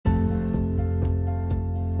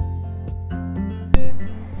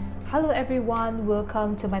Hello everyone,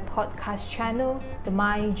 welcome to my podcast channel, The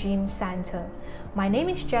My Gym Center. My name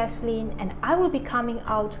is Jaslyn and I will be coming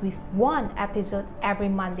out with one episode every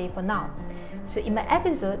Monday for now. So in my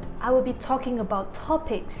episode, I will be talking about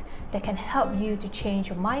topics that can help you to change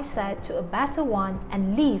your mindset to a better one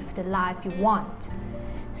and live the life you want.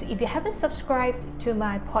 So if you haven't subscribed to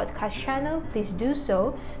my podcast channel, please do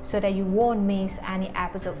so that you won't miss any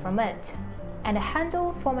episode from it. And the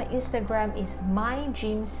handle for my Instagram is My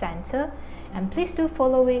Gym Center, and please do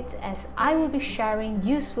follow it as I will be sharing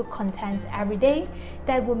useful content every day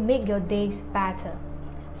that will make your days better.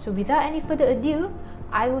 So without any further ado,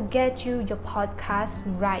 I will get you your podcast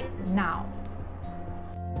right now.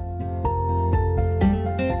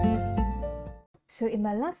 So in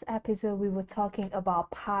my last episode, we were talking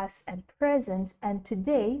about past and present, and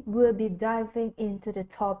today we'll be diving into the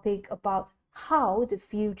topic about how the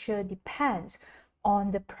future depends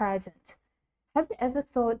on the present. Have you ever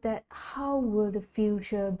thought that how will the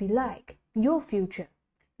future be like? Your future.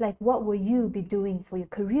 Like what will you be doing for your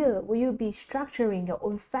career? Will you be structuring your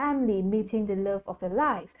own family, meeting the love of your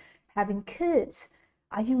life, having kids?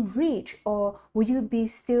 Are you rich, or will you be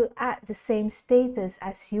still at the same status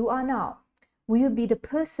as you are now? Will you be the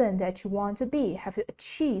person that you want to be? Have you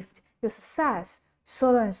achieved your success? So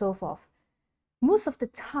on and so forth. Most of the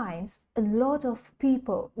times, a lot of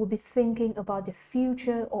people will be thinking about the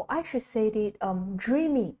future, or I should say it,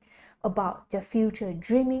 dreaming about their future,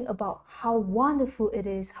 dreaming about how wonderful it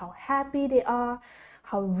is, how happy they are,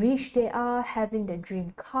 how rich they are, having their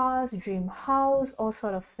dream cars, dream house, all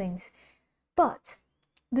sort of things. But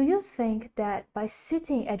do you think that by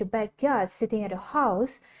sitting at the backyard, sitting at a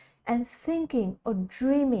house, and thinking or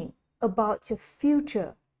dreaming about your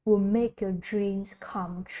future will make your dreams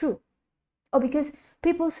come true? Or because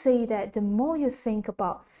people say that the more you think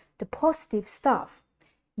about the positive stuff,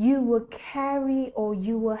 you will carry or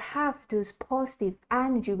you will have this positive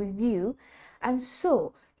energy with you, and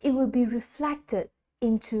so it will be reflected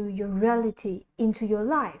into your reality, into your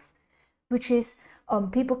life, which is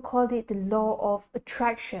people call it the law of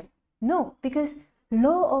attraction. No, because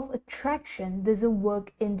law of attraction doesn't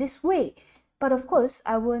work in this way. But of course,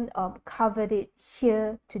 I won't cover it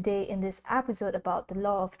here today in this episode about the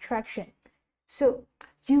law of attraction. So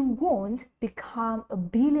you won't become a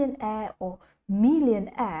billionaire or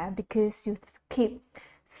millionaire because you keep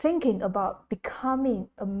thinking about becoming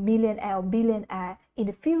a millionaire or billionaire in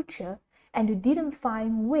the future and you didn't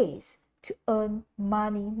find ways to earn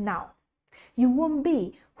money now. You won't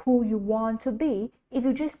be who you want to be if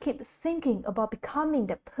you just keep thinking about becoming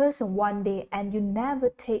that person one day and you never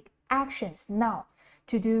take actions now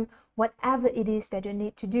to do whatever it is that you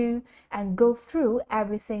need to do and go through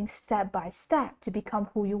everything step by step to become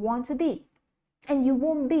who you want to be. And you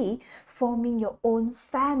won't be forming your own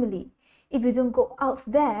family if you don't go out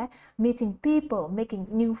there meeting people, making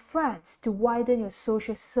new friends to widen your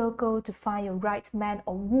social circle to find your right man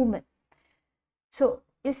or woman. So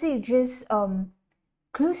you see, just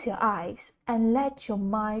close your eyes and let your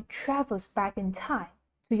mind travels back in time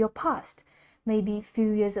to your past, maybe a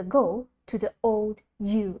few years ago, to the old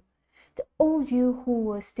you. The old you who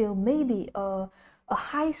was still maybe a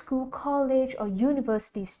high school, college, or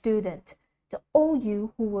university student. The old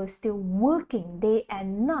you who was still working day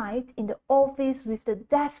and night in the office with the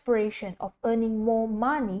desperation of earning more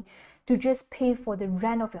money to just pay for the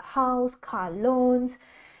rent of your house, car loans,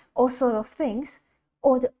 all sort of things.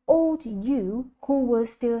 Or the old you who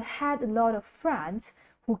was still had a lot of friends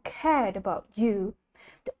who cared about you.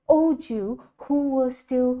 The old you who was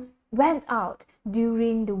still went out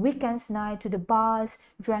during the weekends night to the bars,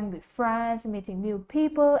 drank with friends, meeting new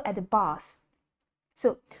people at the bars.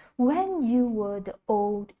 So when you were the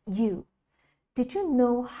old you, did you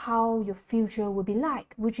know how your future will be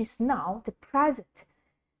like, which is now the present?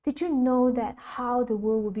 Did you know that how the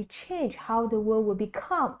world will be changed, how the world will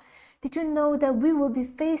become? Did you know that we will be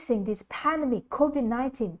facing this pandemic,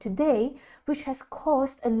 COVID-19 today, which has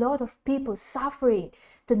caused a lot of people suffering?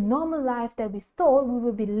 The normal life that we thought we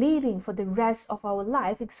will be living for the rest of our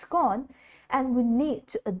life is gone, and we need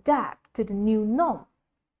to adapt to the new norm.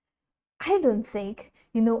 I don't think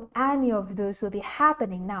any of those will be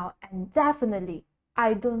happening now, and definitely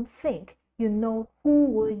I don't think you know who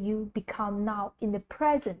will you become now in the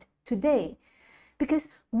present today. Because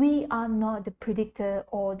we are not the predictor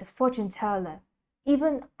or the fortune teller.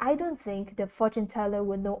 Even I don't think the fortune teller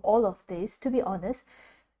will know all of this, to be honest.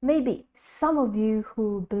 Maybe some of you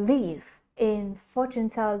who believe in fortune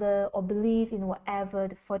teller or believe in whatever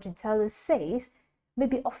the fortune teller says may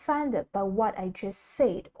be offended by what I just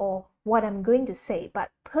said or what I'm going to say.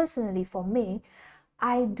 But personally for me,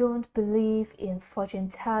 I don't believe in fortune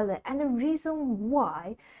teller, and the reason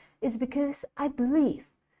why is because I believe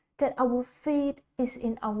that our fate is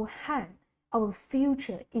in our hand. Our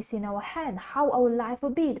future is in our hand. How our life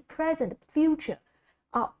will be, the present, the future,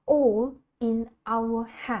 are all in our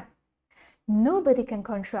hand. Nobody can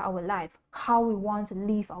control our life, how we want to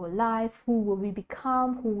live our life, who will we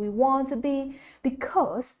become, who we want to be,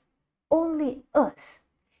 because only us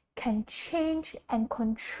can change and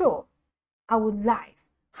control our life,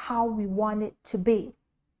 how we want it to be.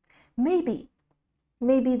 Maybe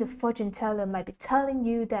the fortune teller might be telling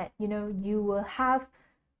you that, you will have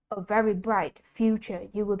a very bright future.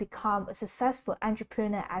 You will become a successful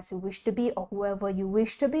entrepreneur as you wish to be, or whoever you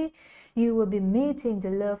wish to be. You will be meeting the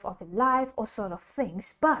love of your life, or sort of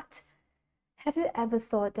things. But have you ever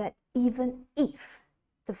thought that even if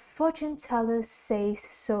the fortune teller says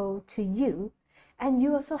so to you, and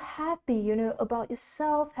you are so happy, about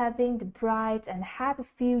yourself having the bright and happy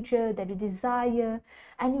future that you desire,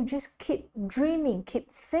 and you just keep dreaming,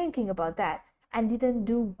 keep thinking about that, and didn't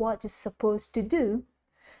do what you're supposed to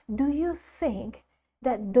do you think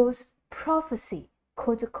that those prophecy,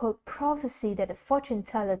 quote-unquote prophecy, that the fortune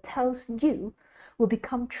teller tells you will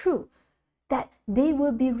become true, that they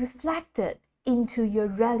will be reflected into your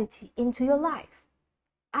reality, into your life?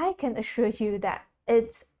 I can assure you that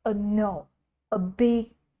it's a no, a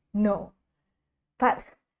big no. But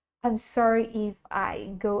I'm sorry if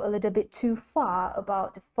I go a little bit too far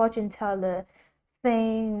about the fortune teller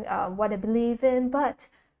thing, what I believe in, but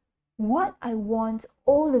what I want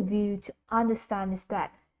all of you to understand is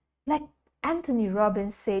that, like Anthony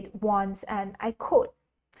Robbins said once, and I quote,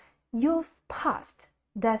 "Your past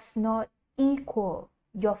does not equal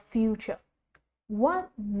your future. What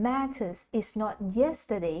matters is not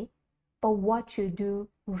yesterday, but what you do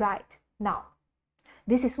right now."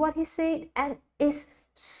 This is what he said, and it's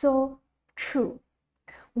so true.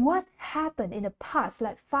 What happened in the past,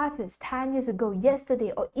 like 5 years, 10 years ago,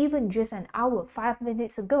 yesterday, or even just an hour, 5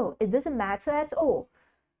 minutes ago, it doesn't matter at all.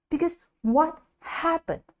 Because what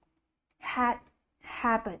happened had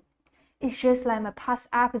happened. It's just like my past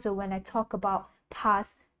episode when I talk about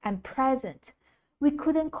past and present. We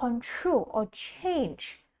couldn't control or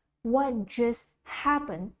change what just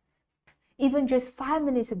happened. Even just 5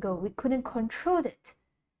 minutes ago, we couldn't control it.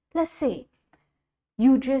 Let's say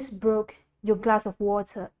you just broke your glass of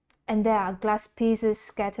water and there are glass pieces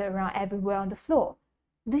scattered around everywhere on the floor.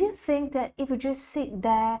 Do you think that if you just sit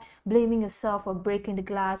there blaming yourself for breaking the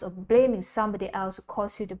glass, or blaming somebody else who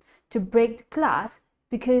caused you to break the glass,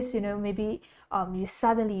 because maybe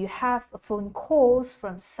you have a phone calls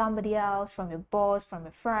from somebody else, from your boss, from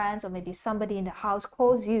your friends, or maybe somebody in the house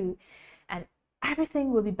calls you, and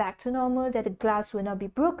everything will be back to normal, that the glass will not be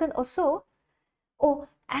broken or so? Or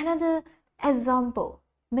another example,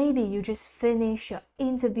 maybe you just finished your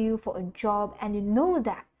interview for a job and you know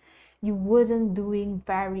that you wasn't doing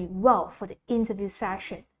very well for the interview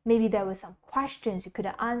session. Maybe there were some questions you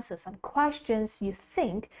couldn't answer, some questions you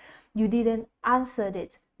think you didn't answer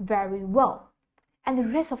it very well. And the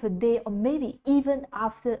rest of the day, or maybe even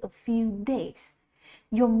after a few days,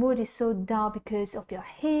 your mood is so down because of your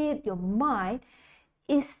head, your mind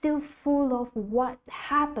is still full of what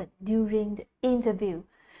happened during the interview.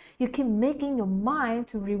 You keep making your mind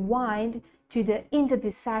to rewind to the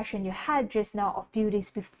interview session you had just now a few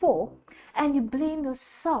days before, and you blame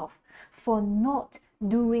yourself for not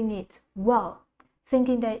doing it well,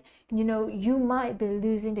 thinking that you might be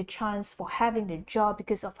losing the chance for having the job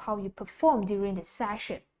because of how you performed during the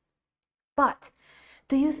session. But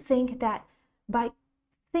do you think that by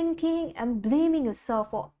thinking and blaming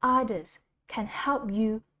yourself or others can help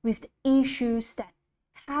you with the issues that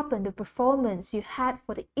happened, the performance you had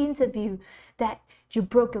for the interview, that you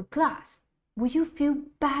broke your glass? Will you feel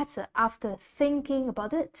better after thinking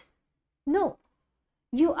about it? No.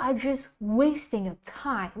 You are just wasting your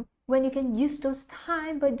time when you can use those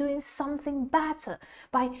time by doing something better,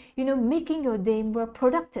 by making your day more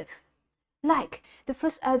productive. Like the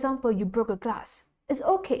first example, you broke a glass. It's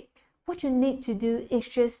okay. What you need to do is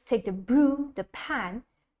just take the broom, the pan,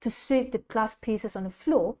 to sweep the glass pieces on the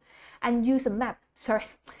floor, and use a mop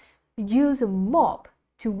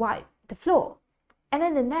to wipe the floor. And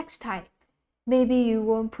then the next time, maybe you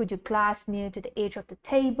won't put your glass near to the edge of the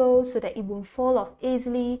table so that it won't fall off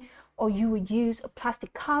easily, or you will use a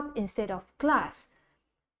plastic cup instead of glass.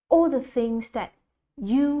 All the things that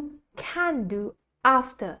you can do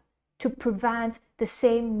after to prevent the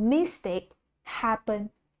same mistake happen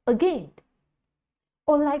again.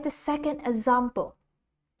 Or like the second example,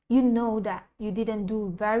 you know that you didn't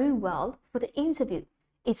do very well for the interview.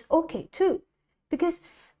 It's okay too, because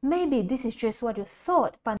maybe this is just what you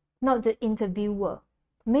thought, but not the interviewer.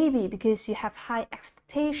 Maybe because you have high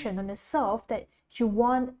expectation on yourself that You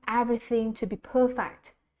want everything to be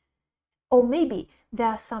perfect. Or maybe there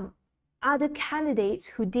are some other candidates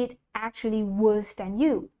who did actually worse than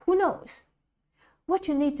you. Who knows? What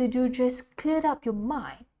you need to do is just clear up your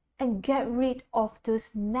mind and get rid of those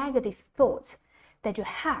negative thoughts that you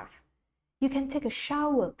have. You can take a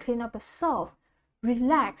shower, clean up yourself,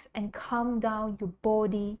 relax and calm down your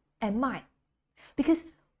body and mind. Because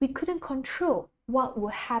we couldn't control what will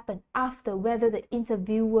happen after, whether the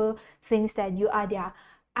interviewer thinks that you are their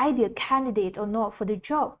ideal candidate or not for the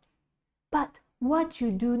job. But what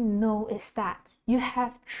you do know is that you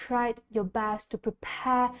have tried your best to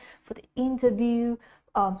prepare for the interview.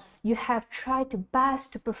 You have tried your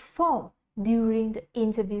best to perform during the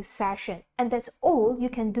interview session, and that's all you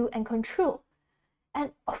can do and control.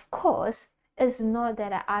 And of course, it's not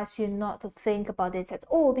that I ask you not to think about it at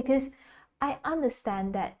all, because I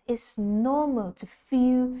understand that it's normal to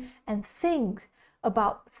feel and think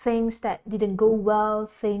about things that didn't go well,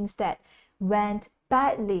 things that went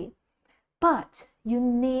badly. But you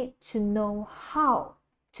need to know how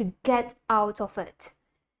to get out of it.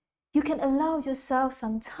 You can allow yourself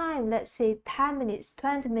some time, let's say 10 minutes,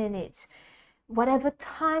 20 minutes, whatever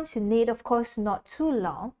times you need, of course not too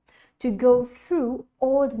long, to go through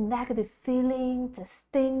all the negative feelings, the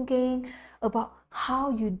thinking about how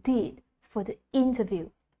you did for the interview.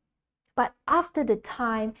 But after the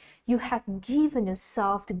time you have given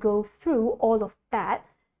yourself to go through all of that,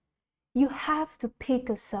 you have to pick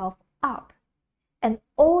yourself up, and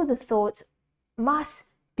all the thoughts must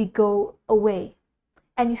go away,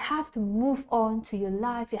 and you have to move on to your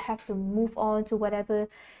life. You have to move on to whatever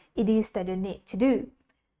it is that you need to do.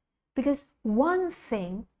 Because one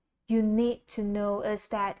thing you need to know is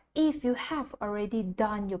that if you have already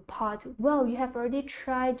done your part well, you have already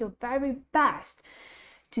tried your very best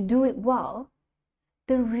to do it well,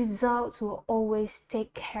 the results will always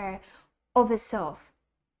take care of itself.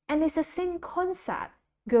 And it's the same concept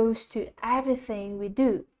goes to everything we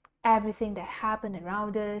do, everything that happens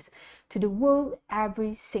around us, to the world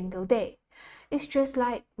every single day. It's just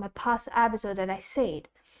like my past episode that I said,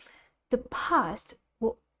 the past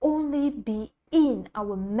will only be in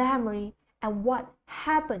our memory, and what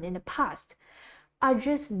happened in the past are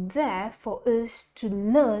just there for us to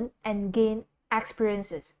learn and gain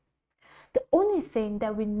experiences. The only thing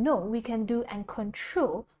that we know we can do and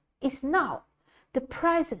control is now, the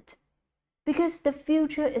present. Because the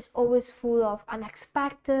future is always full of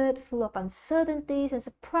unexpected, full of uncertainties and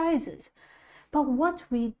surprises. But what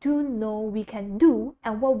we do know we can do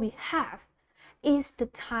and what we have is the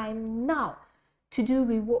time now to do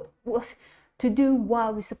what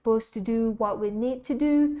we're supposed to do, what we need to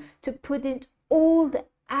do, to put in all the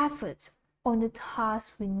efforts on the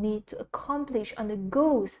tasks we need to accomplish, on the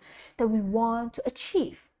goals that we want to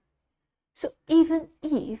achieve. So even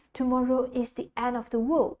if tomorrow is the end of the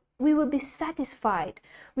world, we will be satisfied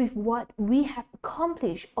with what we have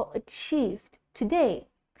accomplished or achieved today,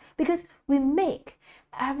 because we make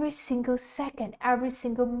every single second, every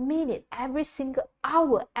single minute, every single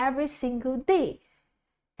hour, every single day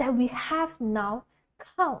that we have now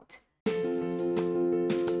count.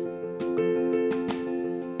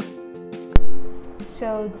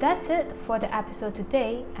 So that's it for the episode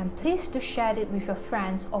today, and please do share it with your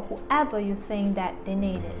friends or whoever you think that they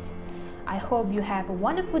need it. I hope you have a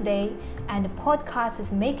wonderful day and the podcast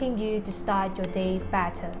is making you to start your day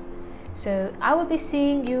better. So I will be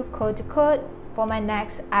seeing you quote to quote for my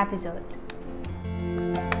next episode.